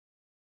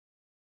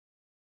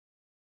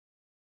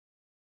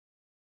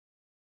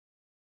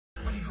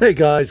Hey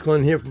guys,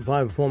 Glenn here from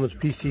High Performance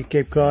PC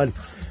Cape Cod.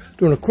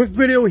 Doing a quick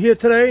video here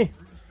today.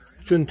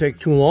 Shouldn't take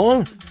too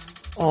long.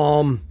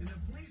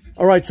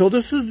 Alright, so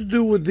this is to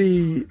do with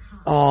the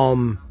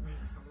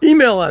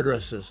email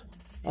addresses.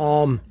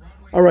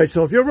 Alright,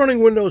 so if you're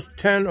running Windows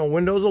 10 or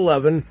Windows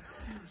 11,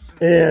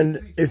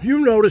 and if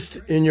you noticed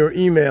in your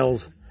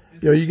emails,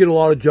 you know, you get a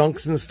lot of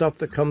junks and stuff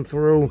that come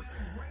through,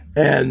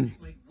 and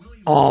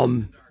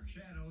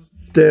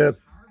they're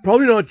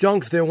probably not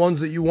junks, they're ones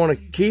that you want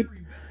to keep,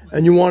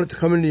 and you want it to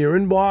come into your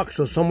inbox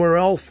or somewhere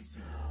else,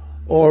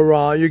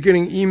 or you're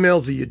getting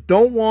emails that you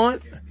don't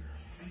want.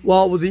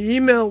 Well, with the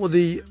email, with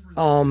the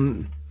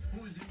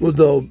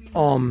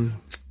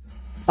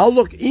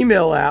Outlook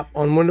email app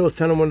on Windows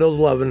 10 and Windows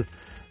 11,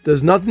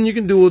 there's nothing you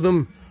can do with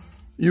them.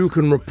 You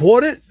can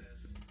report it,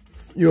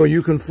 you know,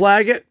 you can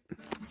flag it,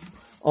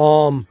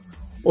 or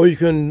you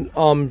can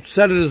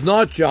set it as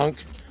not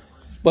junk,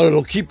 but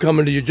it'll keep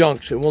coming to your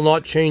junks. It will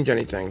not change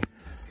anything.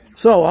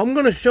 So I'm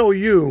going to show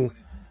you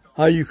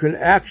how you can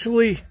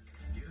actually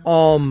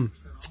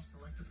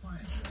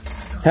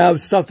have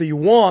stuff that you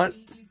want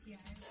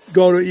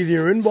go to either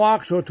your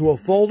inbox or to a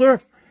folder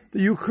that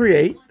you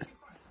create,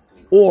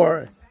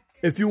 or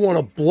if you want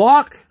to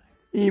block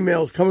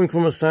emails coming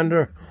from a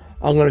sender,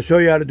 I'm going to show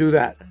you how to do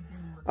that.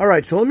 All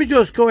right, so let me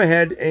just go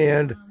ahead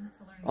and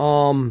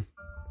I'm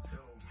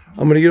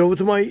going to get over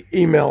to my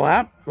email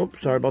app. Oops,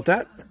 sorry about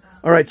that.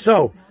 All right,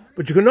 so,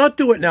 but you cannot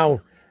do it now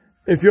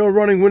if you're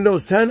running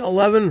Windows 10,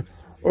 11,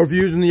 or if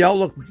you're using the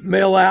Outlook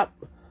Mail app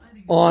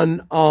on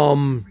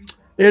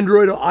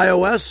Android or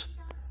iOS.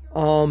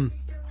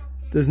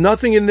 There's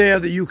nothing in there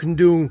that you can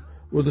do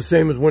with the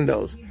same as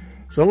Windows.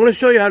 So I'm going to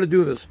show you how to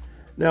do this.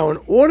 Now, in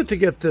order to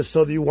get this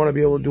so that you want to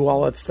be able to do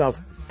all that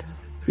stuff,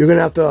 you're going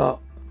to have to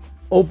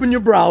open your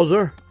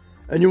browser,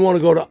 and you want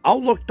to go to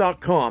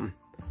Outlook.com.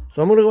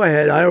 So I'm going to go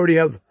ahead. I already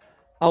have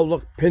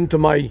Outlook pinned to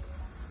my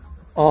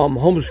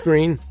home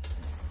screen.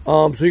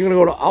 So you're going to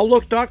go to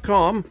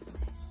Outlook.com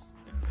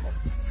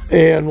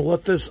and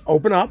let this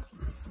open up.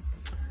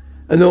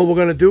 And then what we're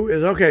going to do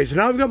is, okay, so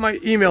now I've got my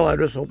email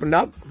address opened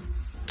up.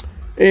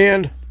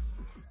 And,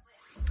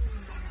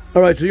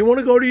 all right, so you want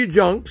to go to your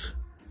junks,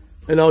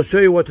 and I'll show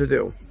you what to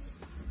do.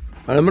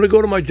 And I'm going to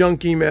go to my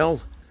junk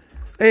emails.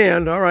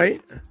 And, all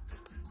right,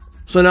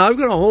 so now I've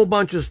got a whole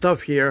bunch of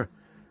stuff here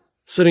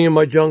sitting in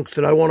my junks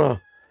that I want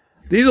to,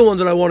 these are the ones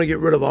that I want to get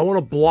rid of. I want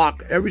to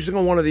block every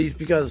single one of these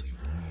because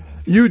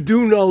you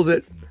do know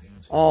that,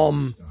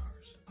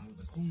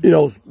 you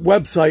know,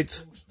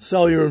 websites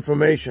sell your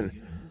information.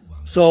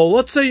 So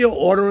let's say you're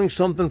ordering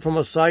something from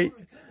a site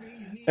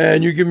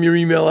and you give them your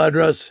email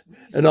address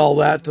and all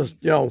that to,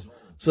 you know,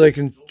 so they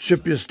can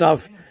ship your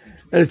stuff.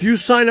 And if you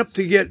sign up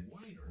to get,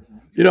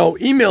 you know,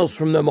 emails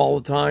from them all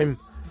the time,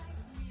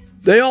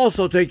 they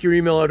also take your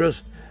email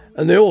address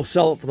and they will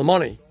sell it for the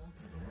money.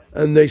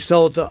 And they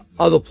sell it to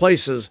other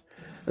places.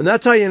 And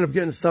that's how you end up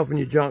getting stuff in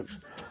your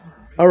junks.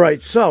 All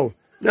right, so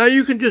now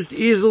you can just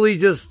easily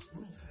just,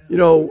 you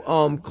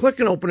know, click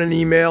and open an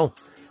email.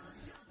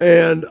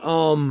 And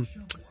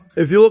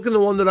if you look in the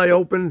one that I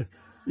opened,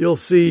 you'll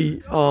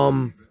see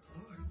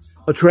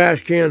a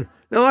trash can.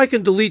 Now I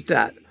can delete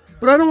that,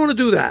 but I don't want to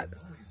do that.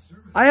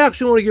 I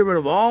actually want to get rid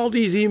of all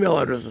these email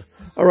addresses.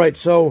 All right,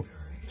 so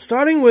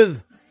starting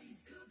with,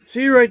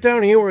 see right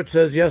down here where it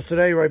says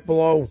yesterday, right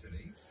below,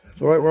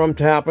 so right where I'm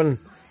tapping.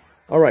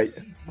 All right,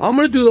 I'm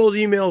going to do those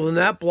emails in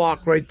that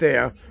block right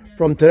there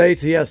from today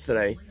to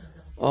yesterday.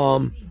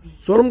 So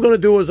what I'm going to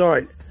do is, all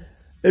right,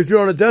 if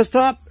you're on a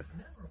desktop,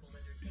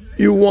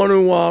 you want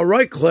to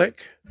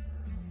right-click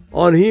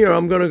on here.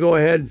 I'm going to go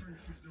ahead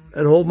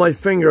and hold my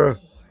finger.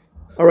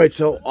 All right,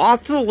 so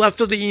off to the left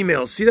of the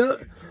email, see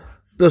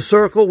the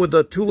circle with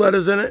the 2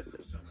 letters in it,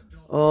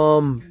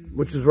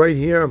 which is right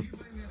here,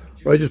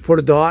 where I just put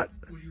a dot.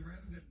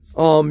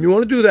 You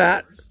want to do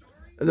that,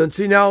 and then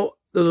see now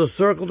there's a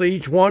circle to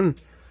each one.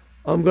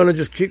 I'm going to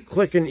just keep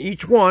clicking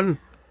each one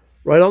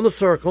right on the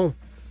circle,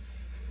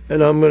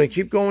 and I'm going to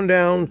keep going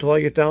down until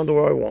I get down to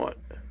where I want.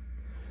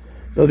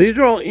 Now, these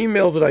are all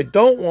emails that I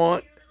don't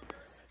want,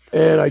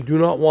 and I do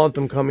not want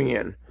them coming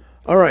in.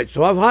 All right,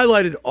 so I've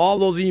highlighted all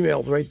those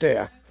emails right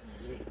there.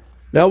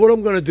 Now, what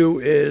I'm going to do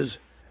is,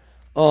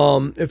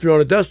 if you're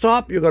on a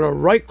desktop, you're going to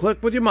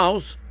right-click with your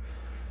mouse,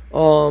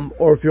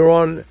 or if you're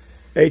on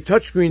a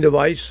touchscreen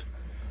device,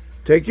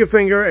 take your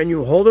finger and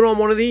you hold it on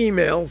one of the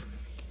emails.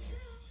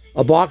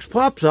 A box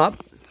pops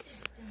up,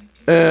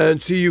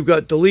 and see you've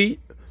got delete,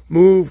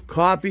 move,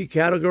 copy,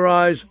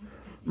 categorize,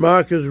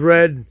 mark as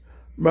read,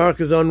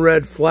 mark as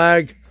unread,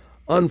 flag,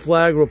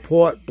 unflag,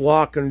 report,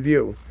 block, and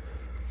view.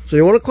 So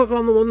you want to click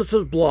on the one that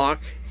says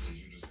block,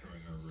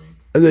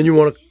 and then you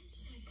want to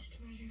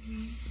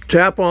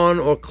tap on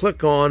or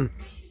click on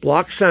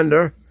block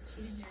sender.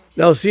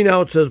 Now see,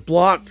 now it says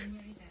block,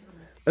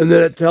 and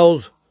then it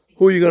tells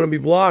who you're going to be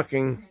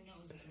blocking.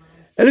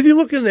 And if you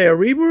look in there,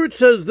 read where it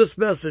says this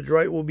message,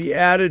 right, will be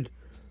added,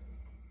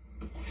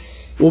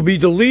 will be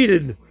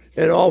deleted,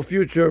 and all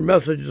future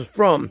messages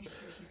from.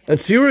 And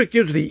see where it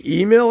gives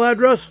the email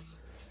address?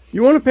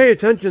 You want to pay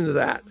attention to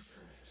that.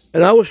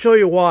 And I will show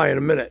you why in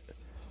a minute.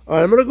 All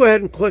right, I'm going to go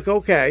ahead and click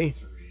OK.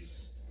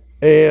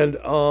 And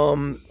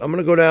I'm going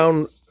to go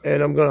down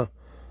and I'm going to...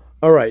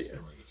 All right.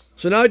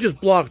 So now I just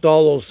blocked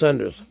all those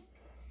senders.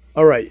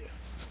 All right.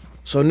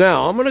 So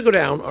now I'm going to go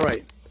down. All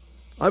right.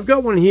 I've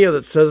got one here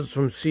that says it's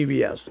from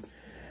CVS.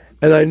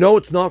 And I know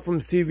it's not from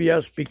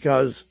CVS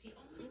because,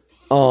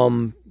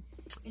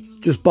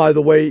 just by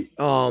the way,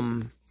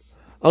 I'm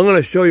going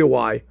to show you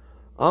why.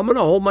 I'm going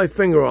to hold my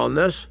finger on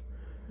this,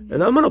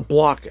 and I'm going to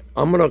block it.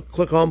 I'm going to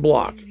click on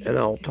block, and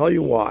I'll tell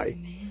you why.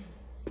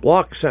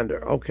 Block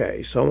sender.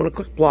 Okay, so I'm going to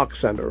click block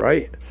sender,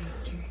 right?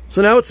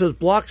 So now it says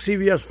block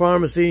CVS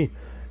pharmacy,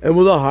 and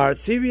with a heart.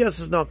 CVS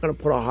is not going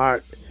to put a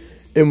heart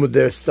in with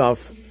their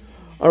stuff.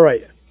 All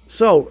right,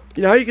 so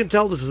you know how you can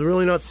tell this is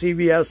really not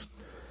CVS?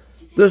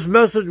 This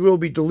message will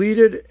be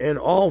deleted and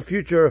all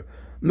future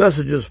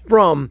messages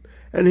from,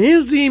 and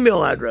here's the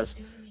email address.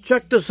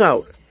 Check this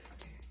out.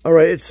 All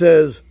right, it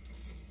says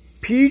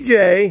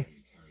PJHOJ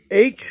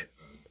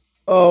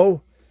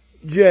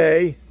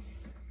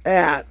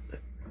at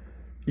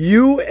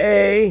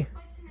UA,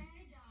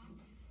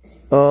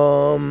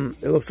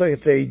 it looks like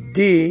it's a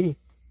D,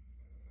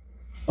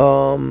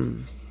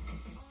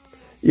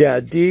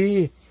 yeah,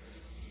 DTXA,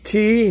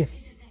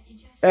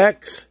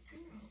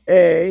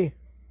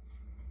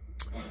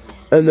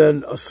 and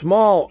then a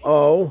small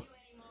O,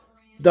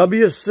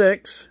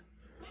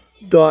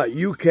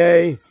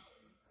 W6.UK.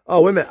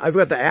 Oh, wait a minute, I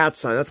forgot the @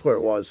 sign, that's where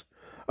it was.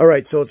 All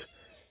right, so it's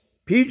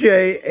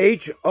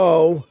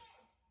PJHOJ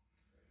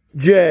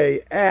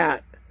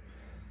at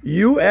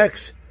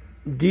UXDTXAOV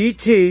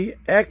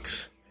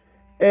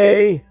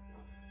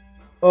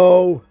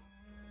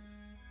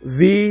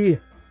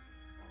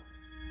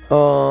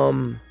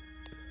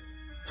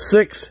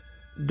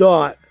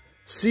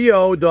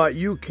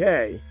 6.co.uk.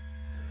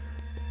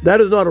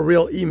 That is not a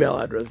real email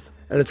address,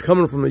 and it's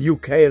coming from the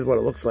UK is what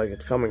it looks like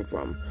it's coming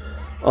from.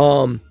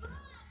 So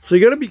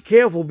you got to be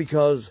careful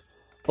because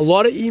a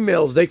lot of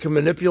emails, they can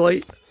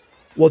manipulate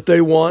what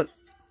they want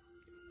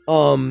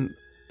the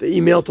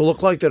email to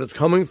look like that it's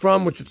coming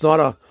from, which is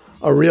not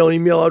a real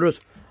email address.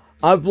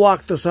 I've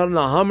blocked this, I don't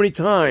know how many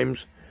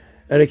times,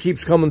 and it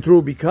keeps coming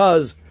through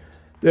because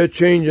they're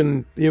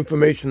changing the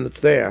information that's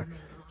there.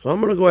 So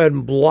I'm going to go ahead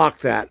and block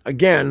that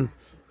again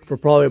for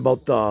probably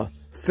about the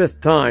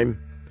 5th time.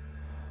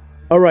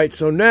 All right,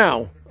 so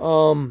now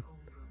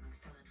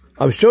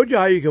I've showed you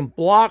how you can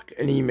block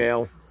an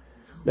email.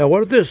 Now,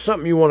 what if there's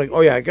something you want to... Oh,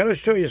 yeah, I got to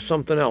show you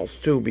something else,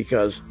 too,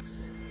 because...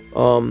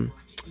 well,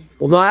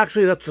 no,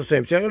 actually, that's the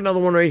same. See, I got another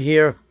one right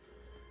here.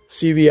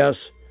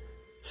 CVS.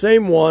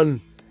 Same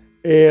one.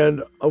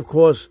 And, of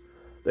course,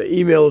 the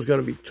email is going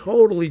to be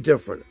totally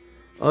different.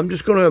 I'm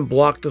just going to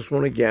block this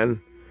one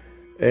again.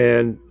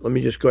 And let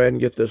me just go ahead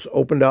and get this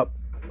opened up.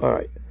 All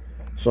right.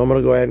 So I'm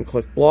going to go ahead and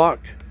click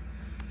block.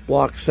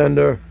 Block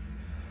sender.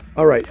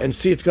 All right. And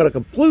see, it's got a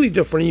completely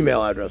different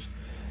email address.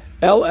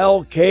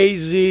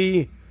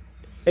 LLKZ...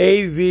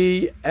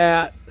 AV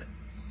at,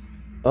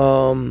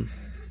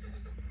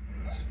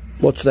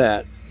 what's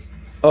that?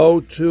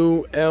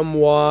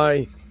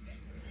 O2MY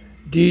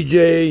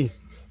DJ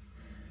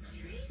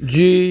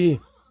GZ.co.uk.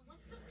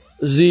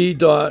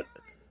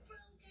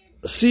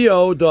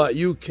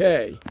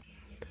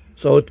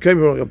 So it came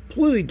from a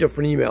completely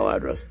different email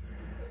address.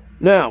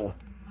 Now,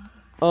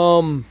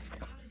 all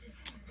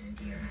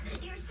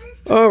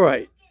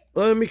right.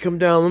 Let me come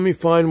down. Let me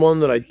find one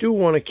that I do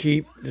want to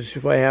keep. Just see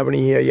if I have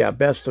any here. Yeah,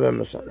 Best of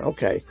MSN.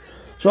 Okay.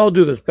 So I'll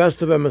do this.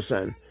 Best of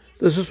MSN.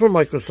 This is from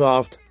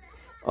Microsoft.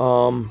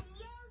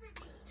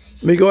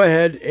 Let me go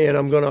ahead and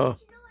I'm going to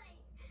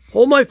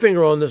hold my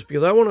finger on this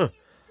because I want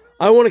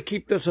to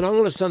keep this and I'm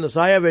going to send this.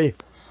 I have a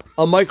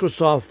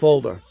Microsoft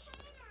folder.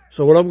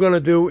 So what I'm going to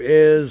do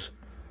is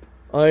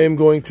I am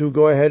going to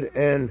go ahead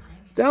and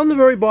down the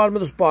very bottom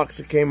of this box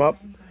that came up,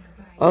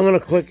 I'm going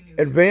to click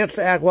Advanced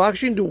Act. Well,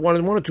 actually, do one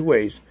of two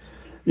ways.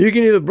 You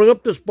can either bring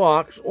up this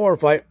box, or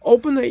if I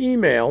open the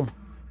email,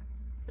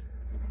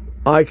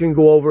 I can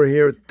go over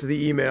here to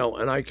the email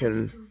and I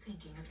can do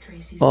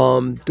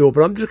it.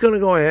 But I'm just going to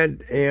go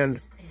ahead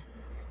and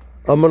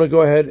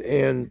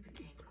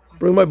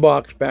bring my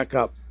box back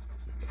up.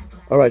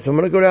 All right, so I'm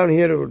going to go down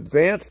here to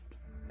Advanced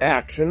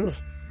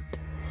Actions.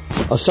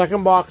 A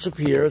second box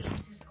appears.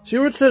 See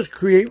where it says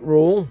Create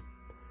Rule?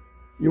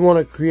 You want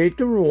to create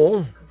the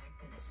rule.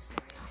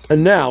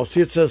 And now, see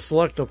it says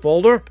Select a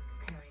Folder?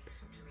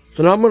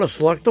 So now I'm going to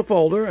select the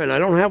folder, and I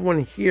don't have one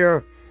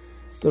here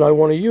that I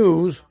want to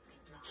use.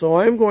 So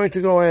I'm going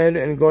to go ahead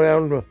and go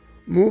down to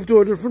move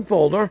to a different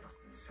folder.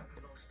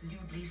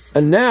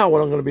 And now what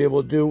I'm going to be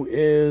able to do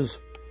is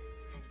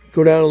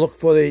go down and look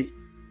for the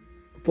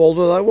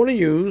folder that I want to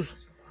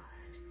use.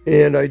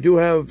 And I do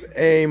have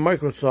a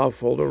Microsoft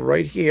folder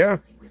right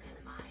here.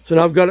 So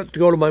now I've got it to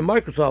go to my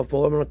Microsoft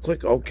folder. I'm going to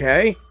click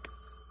OK.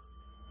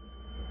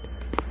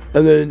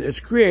 And then it's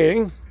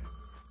creating.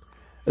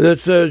 And then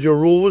it says your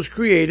rule was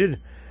created.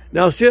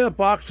 Now see that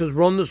box says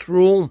run this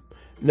rule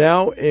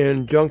now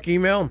in junk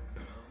email.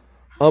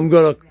 I'm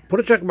going to put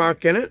a check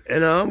mark in it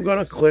and I'm going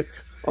to click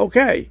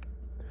OK.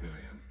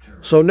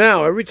 So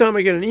now every time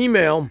I get an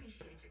email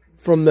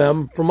from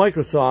them, from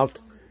Microsoft,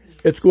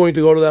 it's going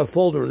to go to that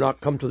folder and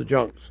not come to the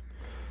junks.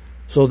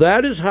 So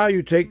that is how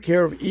you take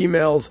care of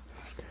emails.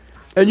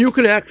 And you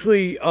can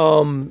actually,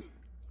 all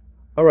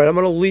right, I'm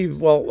going to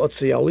leave, well, let's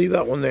see, I'll leave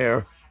that one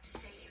there.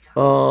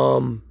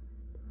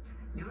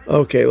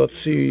 Okay, let's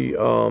see,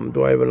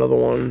 do I have another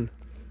one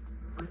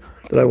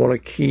that I want to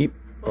keep?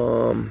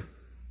 I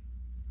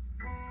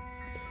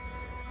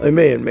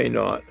may and may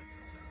not.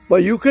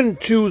 But you can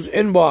choose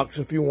inbox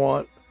if you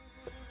want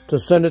to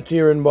send it to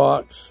your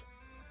inbox.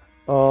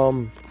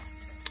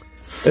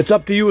 It's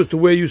up to you as to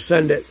where you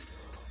send it.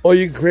 Or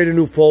you can create a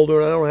new folder.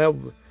 And I don't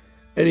have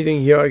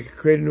anything here I can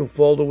create a new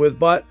folder with.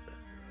 But,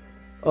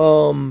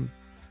 like,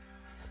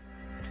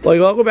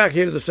 I'll go back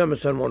here to the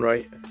send one,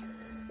 right?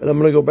 And I'm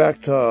going to go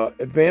back to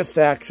advanced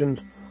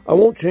actions. I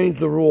won't change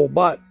the rule,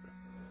 but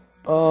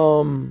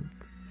I'm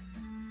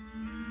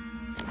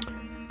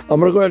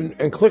going to go ahead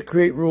and click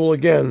create rule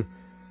again.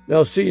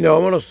 Now, see, now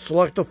I'm going to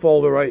select a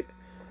folder, right?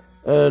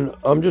 And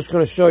I'm just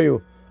going to show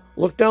you.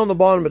 Look down the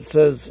bottom, it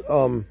says,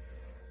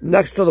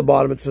 next to the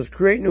bottom, it says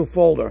create new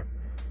folder.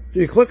 So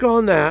you click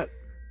on that,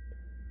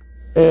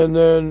 and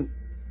then,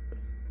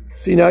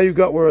 see, now you've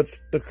got where it's,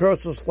 the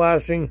cursor's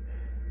flashing,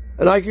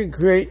 and I can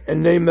create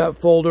and name that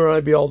folder, and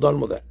I'd be all done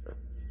with it.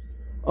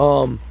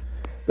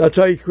 That's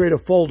how you create a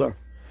folder.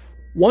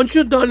 Once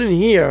you're done in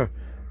here,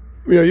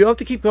 you know, you have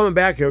to keep coming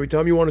back here every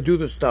time you want to do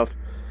this stuff.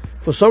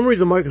 For some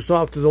reason,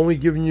 Microsoft is only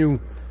giving you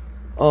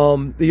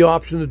the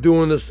option of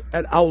doing this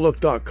at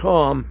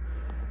Outlook.com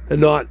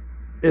and not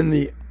in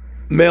the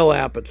mail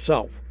app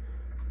itself.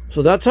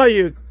 So that's how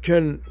you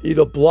can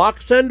either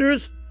block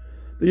senders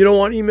that you don't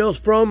want emails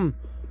from,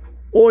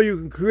 or you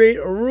can create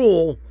a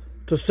rule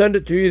to send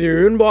it to either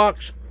your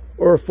inbox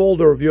or a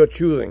folder of your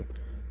choosing.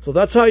 So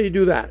that's how you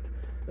do that.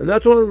 And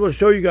that's what I'm going to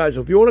show you guys.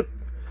 If you want to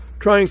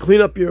try and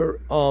clean up your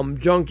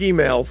junk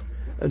emails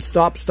and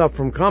stop stuff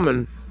from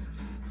coming,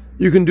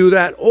 you can do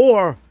that.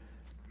 Or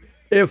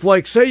if,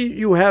 like, say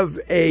you have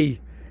a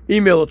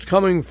email that's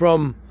coming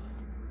from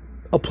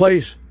a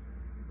place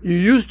you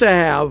used to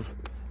have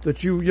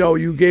that you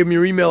gave them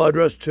your email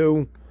address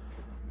to,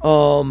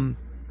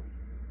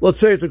 let's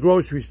say it's a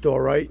grocery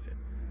store, right?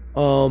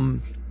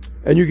 And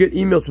you get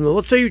emails from them.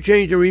 Let's say you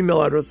change your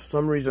email address for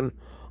some reason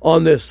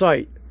on their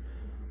site,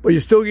 but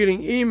you're still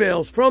getting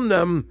emails from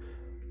them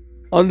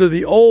under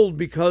the old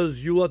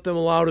because you let them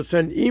allow to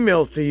send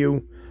emails to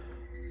you.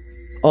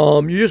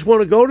 You just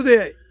want to go to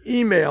their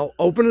email,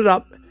 open it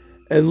up,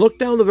 and look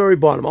down the very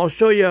bottom. I'll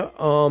show you,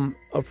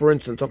 for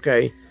instance,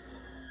 okay.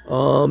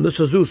 This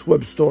is Zeus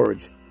Web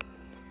Storage.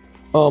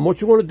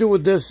 What you want to do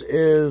with this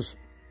is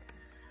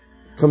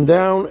come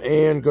down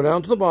and go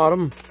down to the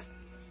bottom,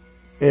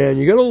 and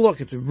you're going to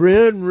look. It's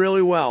written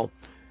really well.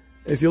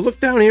 If you look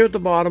down here at the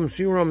bottom,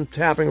 see where I'm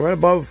tapping, right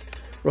above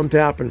where I'm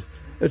tapping,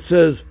 it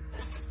says,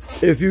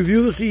 if you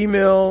view this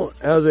email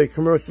as a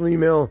commercial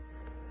email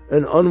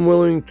and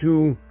unwilling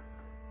to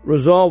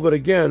resolve it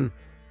again,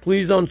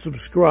 please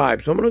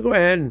unsubscribe. So I'm going to go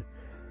ahead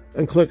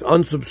and click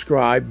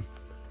unsubscribe.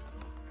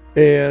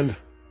 And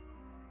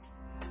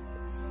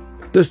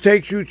this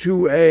takes you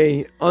to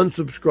a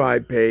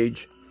unsubscribe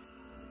page.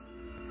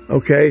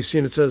 Okay, see,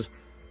 and it says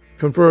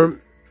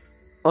confirm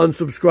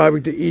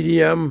unsubscribing to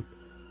EDM.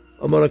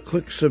 I'm going to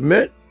click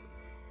submit.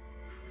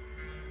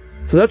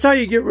 So that's how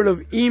you get rid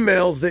of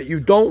emails that you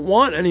don't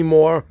want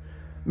anymore.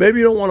 Maybe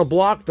you don't want to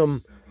block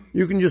them.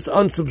 You can just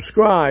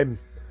unsubscribe,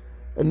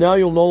 and now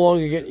you'll no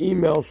longer get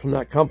emails from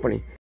that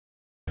company.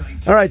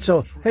 All right,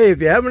 so, hey,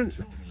 if you haven't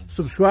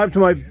subscribed to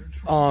my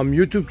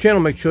YouTube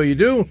channel, make sure you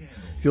do.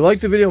 If you like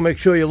the video, make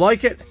sure you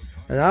like it,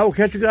 and I will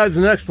catch you guys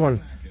in the next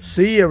one.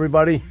 See you,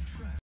 everybody.